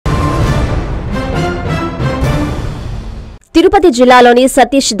తిరుపతి జిల్లాలోని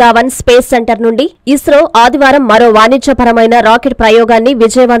Satish Dhawan space centre నుండి ఇస్రో ఆదివారం మరో వాణిజ్యపరమైన రాకెట్ ప్రయోగాన్ని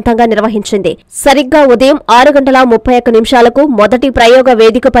విజయవంతంగా నిర్వహించింది. సరిగ్గా ఉదయం 6:31 మొదటి ప్రయోగ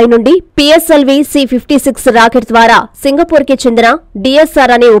వేదికపై నుండి Pslv C56 రాకెట్ ద్వారా సింగపూర్కి చెందిన DSR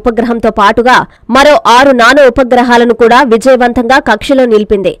అనే ఉపగ్రహంతో పాటుగా మరో 6 నానో ఉపగ్రహాలను కూడా విజయవంతంగా కక్షలో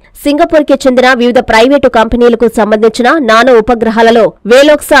నిలిపింది. సింగపూర్కి చెందిన వివిధ ప్రైవేటు కంపెనీలకు సంబంధించిన nano ఉపగ్రహాలలో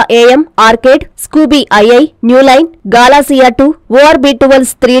వేలోక్సా AM, orchid, Scooby II, న్యూలైన్, గాలాసియా 2,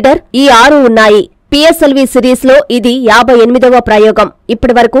 ORB-12 reader ఈ 6 ఉన్నాయి. PSLV సిరీస్ లో ఇది 58వ ప్రయోగం.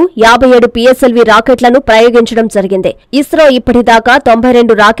 ఇప్పటి వరకు 57 PSLV రాకెట్లను ప్రయోగించడం జరిగింది. ఇస్రో ఇప్పటిదాకా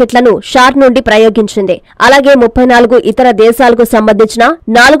 92 రాకెట్లను షార్ నుండి ప్రయోగించింది. అలాగే 34 ఇతర దేశాలకు సంబంధించిన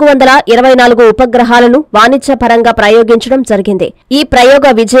 424 ఉపగ్రహాలను వాణిజ్యపరంగా ప్రయోగించడం జరిగింది. ఈ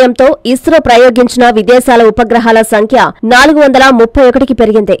ప్రయోగ విజయంతో ఇస్రో ప్రయోగించిన విదేశాల ఉపగ్రహాల సంఖ్య 431కి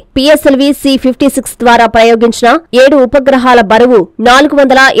పెరిగింది. PSLV C56 ద్వారా ప్రయోగించిన 7 ఉపగ్రహాల బరువు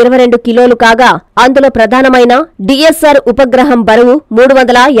 422 కిలోలు కాగా అందులో ప్రధానమైన DSR ఉపగ్రహం బరువు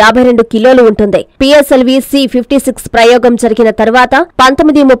 352 కిలోలు ఉంటుంది. PSLV C56 ప్రయోగం జరిగిన తర్వాత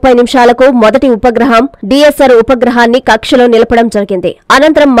 19:30 మొదటి ఉపగ్రహం DSR ఉపగ్రహాన్ని కక్షలో నిలపడం జరిగింది.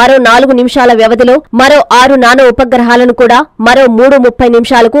 అనంతరం మరో 4 నిమిషాల వ్యవధిలో మరో 6 నానో ఉపగ్రహాలను కూడా మరో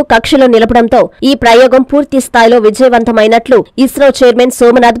 3:30 కక్షలో నిలపడంతో ఈ ప్రయోగం పూర్తి స్థాయిలో విజయవంతమైనట్లు ఇస్రో చైర్మన్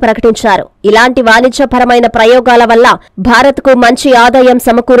సోమనాథ్ ప్రకటించారు. ఇలాంటి వాణిజ్యపరమైన ప్రయోగాల వల్ల భారత్కు మంచి ఆదాయం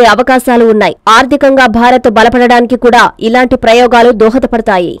సమకూరే అవకాశాలు ఉన్నాయి. ఆర్థికంగా భారత్ బలపడడానికి కూడా ఇలాంటి ప్రయోగాలు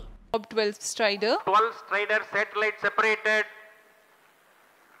దోహదపడతాయి. 12 Strider satellite separated.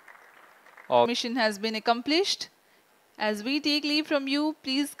 Mission has been accomplished. As we take leave from you,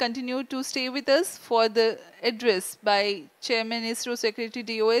 please continue to stay with us for the address by Chairman ISRO Secretary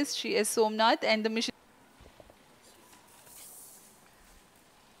DOS Shri S. Somnath and the mission.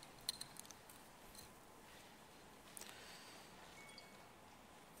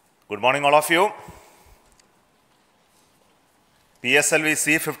 Good morning, all of you. PSLV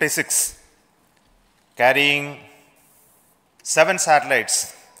C56, carrying 7 satellites,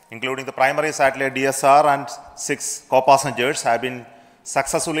 including the primary satellite DSR and 6 co-passengers, have been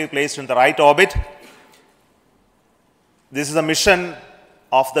successfully placed in the right orbit. This is a mission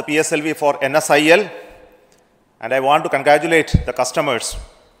of the PSLV for NSIL, and I want to congratulate the customers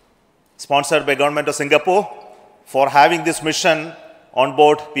sponsored by Government of Singapore for having this mission on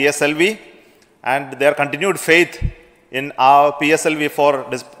board PSLV and their continued faith in our PSLV for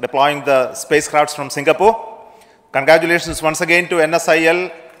deploying the spacecrafts from Singapore. Congratulations once again to NSIL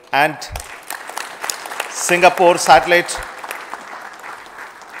and Singapore satellite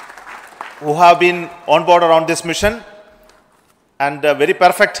who have been on board around this mission, and a very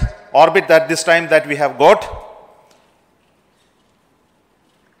perfect orbit that this time that we have got.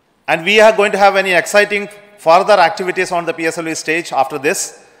 And we are going to have any exciting further activities on the PSLV stage after this.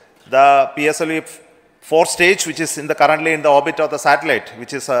 The PSLV 4th stage, which is currently in the orbit of the satellite,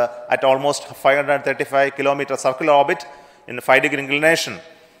 which is at almost 535 kilometer circular orbit in 5-degree inclination,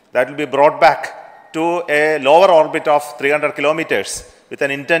 that will be brought back to a lower orbit of 300 kilometers with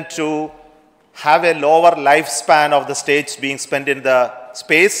an intent to have a lower lifespan of the stage being spent in the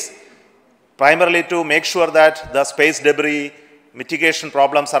space, primarily to make sure that the space debris mitigation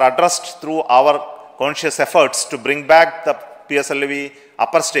problems are addressed through our conscious efforts to bring back the PSLV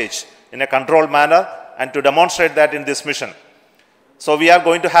upper stage in a controlled manner and to demonstrate that in this mission. So we are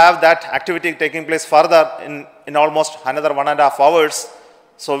going to have that activity taking place further in almost another 1.5 hours.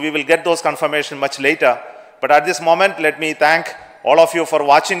 So we will get those confirmation much later. But at this moment, let me thank all of you for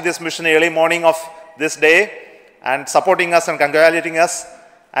watching this mission early morning of this day and supporting us and congratulating us.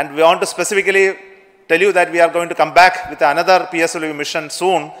 And we want to specifically tell you that we are going to come back with another PSLV mission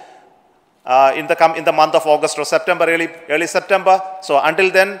soon. In the month of August or September, early September. So until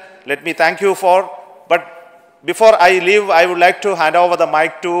then, let me thank you for. But before I leave, I would like to hand over the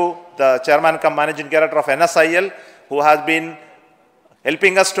mic to the Chairman cum Managing Director of NSIL, who has been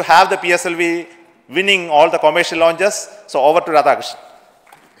helping us to have the PSLV winning all the commercial launches. So over to Radhakrishnan.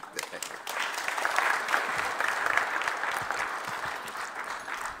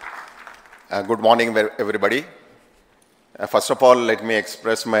 Good morning, everybody. First of all, let me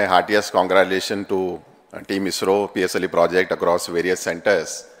express my heartiest congratulations to Team ISRO PSLV project across various centers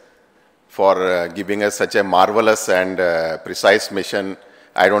for giving us such a marvelous and precise mission.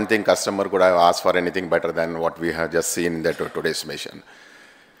 I don't think customer could have asked for anything better than what we have just seen in today's mission.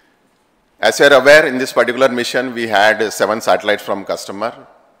 As you are aware, in this particular mission, we had 7 satellites from customer.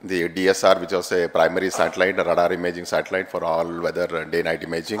 The DSR, which was a primary satellite, a radar imaging satellite for all weather day-night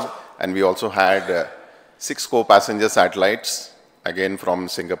imaging. And we also had 6 co-passenger satellites, again from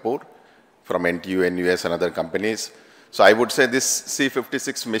Singapore, from NTU, NUS and other companies. So I would say this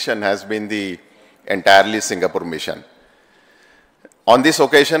C56 mission has been the entirely Singapore mission. On this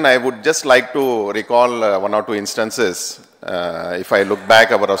occasion, I would just like to recall one or two instances. If I look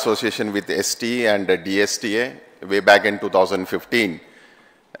back our association with ST and DSTA way back in 2015,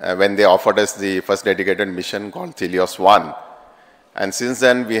 when they offered us the first dedicated mission called Helios 1. And since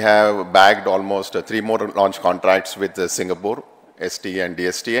then, we have bagged almost 3 more launch contracts with Singapore, ST and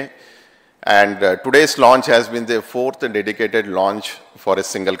DSTA. And today's launch has been the 4th dedicated launch for a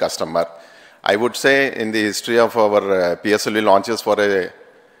single customer. I would say in the history of our PSLV launches for a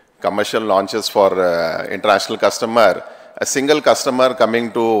commercial launches for international customer, a single customer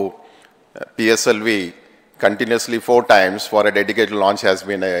coming to PSLV continuously 4 times for a dedicated launch has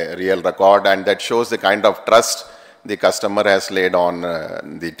been a real record, and that shows the kind of trust the customer has laid on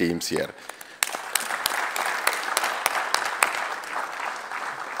the teams here.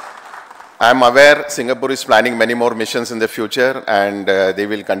 I am aware Singapore is planning many more missions in the future, and they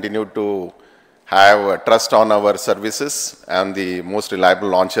will continue to have trust on our services and the most reliable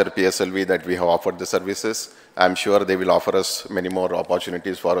launcher PSLV that we have offered the services. I am sure they will offer us many more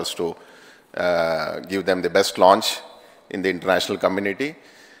opportunities for us to give them the best launch in the international community.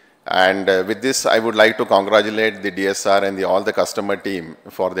 And with this, I would like to congratulate the DSR and all the customer team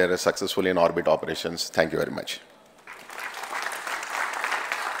for their successful in-orbit operations. Thank you very much.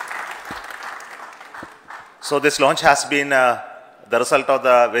 So this launch has been the result of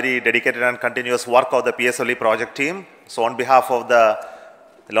the very dedicated and continuous work of the PSLV project team. So on behalf of the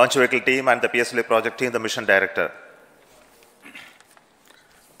launch vehicle team and the PSLV project team, the mission director.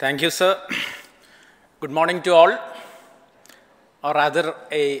 Thank you, sir. Good morning to all, or rather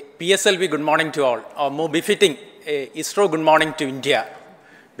a PSLV good morning to all, or more befitting a ISRO good morning to India.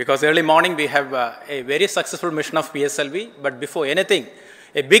 Because early morning we have a very successful mission of PSLV, but before anything,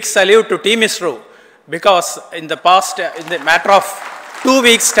 a big salute to Team ISRO, because in the past, in the matter of 2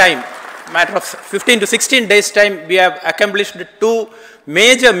 weeks time, matter of 15 to 16 days time, we have accomplished 2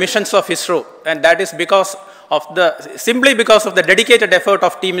 major missions of ISRO, and that is because of simply because of the dedicated effort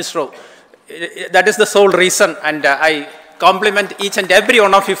of Team ISRO. That is the sole reason, and I compliment each and every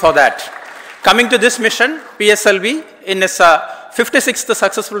one of you for that. Coming to this mission, PSLV in its 56th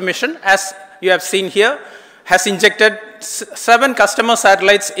successful mission, as you have seen here, has injected 7 customer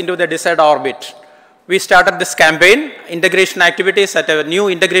satellites into the desired orbit. We started this campaign, integration activities at a new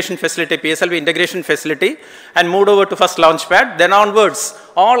integration facility, PSLV integration facility, and moved over to first launch pad. Then onwards,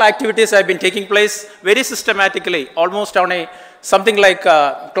 all activities have been taking place very systematically, almost on a something like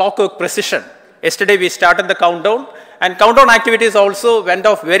clockwork precision. Yesterday we started the countdown, and countdown activities also went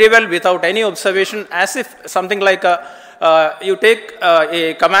off very well without any observation, as if something like you take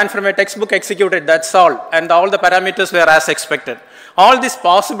a command from a textbook, executed, that's all, and all the parameters were as expected. All this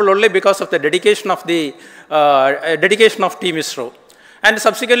possible only because of the dedication of Team ISRO. And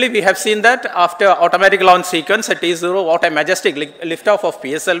subsequently, we have seen that after automatic launch sequence at T0, what a majestic liftoff of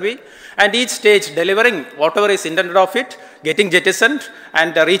PSLV, and each stage delivering whatever is intended of it, getting jettisoned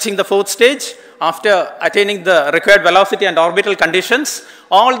and reaching the 4th stage. After attaining the required velocity and orbital conditions,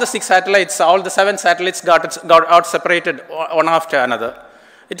 all the 6 satellites, all the 7 satellites got out separated one after another.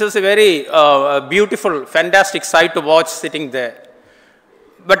 It was a very beautiful, fantastic sight to watch sitting there.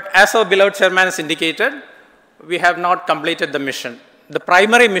 But as our beloved chairman has indicated, we have not completed the mission. The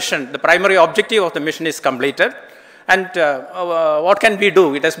primary mission, the primary objective of the mission is completed. And what can we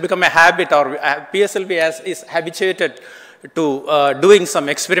do? It has become a habit, or PSLV is habituated to doing some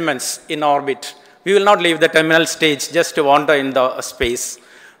experiments in orbit. We will not leave the terminal stage just to wander in the space.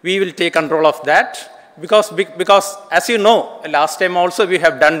 We will take control of that because as you know, last time also we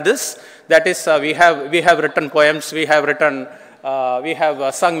have done this. That is, we have written poems, we have written. We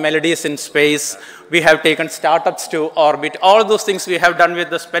have sung melodies in space, we have taken startups to orbit, all those things we have done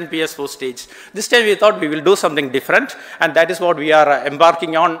with the spent PS4 stage. This time we thought we will do something different, and that is what we are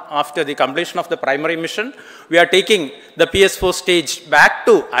embarking on after the completion of the primary mission. We are taking the PS4 stage back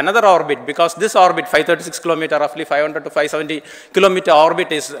to another orbit, because this orbit, 536 km, roughly 500 to 570 km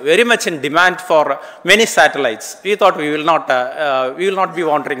orbit, is very much in demand for many satellites. We thought we will not be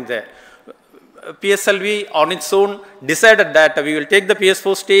wandering there. PSLV on its own decided that we will take the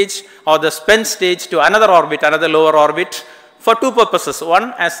PS4 stage or the spent stage to another orbit, another lower orbit, for 2 purposes.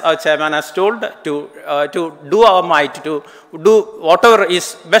 One, as our chairman has told, to do our might, to do whatever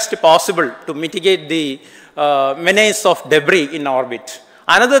is best possible to mitigate the menace of debris in orbit.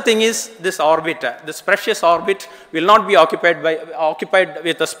 Another thing is this orbit, this precious orbit will not be occupied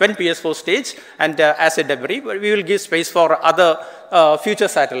with the spent PS4 stage and as a debris, but we will give space for other future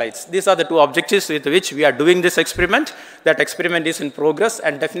satellites. These are the two objectives with which we are doing this experiment. That experiment is in progress,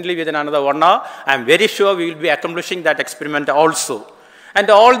 and definitely within another 1 hour, I am very sure we will be accomplishing that experiment also. And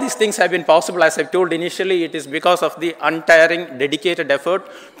all these things have been possible, as I've told initially, it is because of the untiring, dedicated effort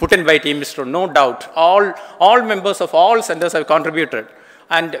put in by Team ISRO, no doubt. All members of all centers have contributed.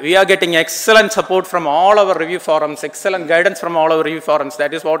 And we are getting excellent support from all our review forums, excellent guidance from all our review forums.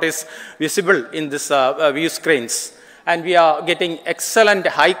 That is what is visible in this view screens. And we are getting excellent,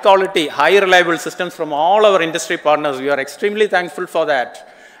 high quality, high reliable systems from all our industry partners. We are extremely thankful for that.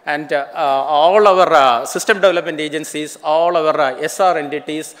 And all our system development agencies, all our SR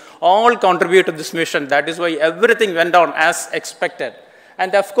entities, all contribute to this mission. That is why everything went on as expected.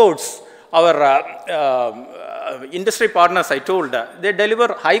 And of course, our industry partners, I told, they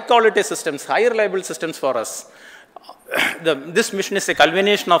deliver high quality systems, high reliable systems for us. This mission is a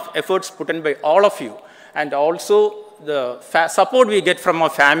culmination of efforts put in by all of you, and also the support we get from our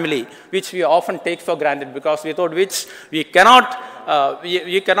family, which we often take for granted, because without which we cannot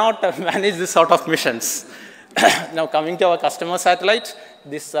manage this sort of missions. Now coming to our customer satellite,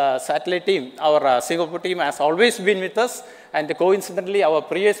 this satellite team, our Singapore team has always been with us, and coincidentally our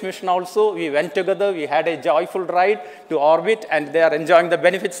previous mission also, we went together, we had a joyful ride to orbit, and they are enjoying the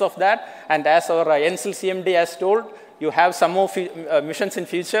benefits of that. And as our NCL CMD has told, you have some more missions in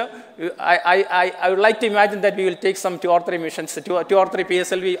future. I would like to imagine that we will take some 2 or 3 missions, 2 or 3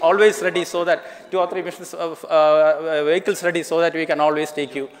 PSLV always ready, so that 2 or 3 missions of vehicles ready, so that we can always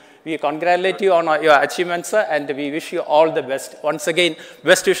take you. We congratulate you on your achievements, sir, and we wish you all the best. Once again,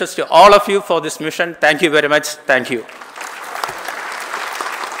 best wishes to all of you for this mission. Thank you very much. Thank you.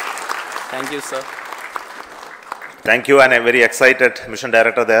 Thank you, sir. Thank you, and I'm very excited, Mission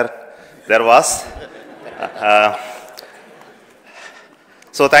Director there was.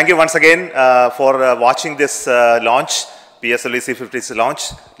 So thank you once again for watching this launch, PSLV C56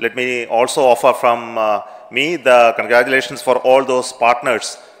 launch. Let me also offer from me the congratulations for all those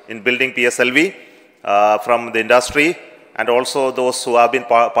partners in building PSLV from the industry, and also those who have been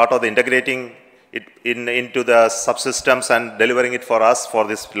part of the integrating it into the subsystems and delivering it for us for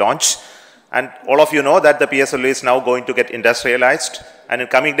this launch. And all of you know that the PSLV is now going to get industrialized, and in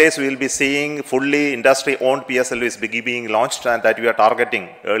coming days we will be seeing fully industry-owned PSLVs being launched, and that we are targeting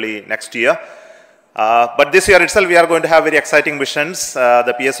early next year. But this year itself we are going to have very exciting missions.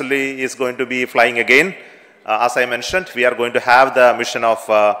 The PSLV is going to be flying again. As I mentioned, we are going to have the mission of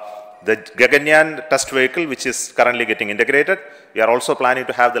the Gaganyaan test vehicle, which is currently getting integrated. We are also planning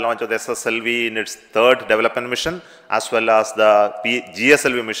to have the launch of the SSLV in its 3rd development mission, as well as the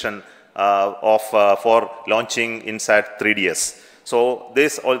GSLV mission for launching inside 3DS. So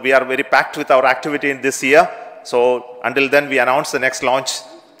we are very packed with our activity in this year. So until then, we announce the next launch.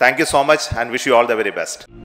 Thank you so much, and wish you all the very best.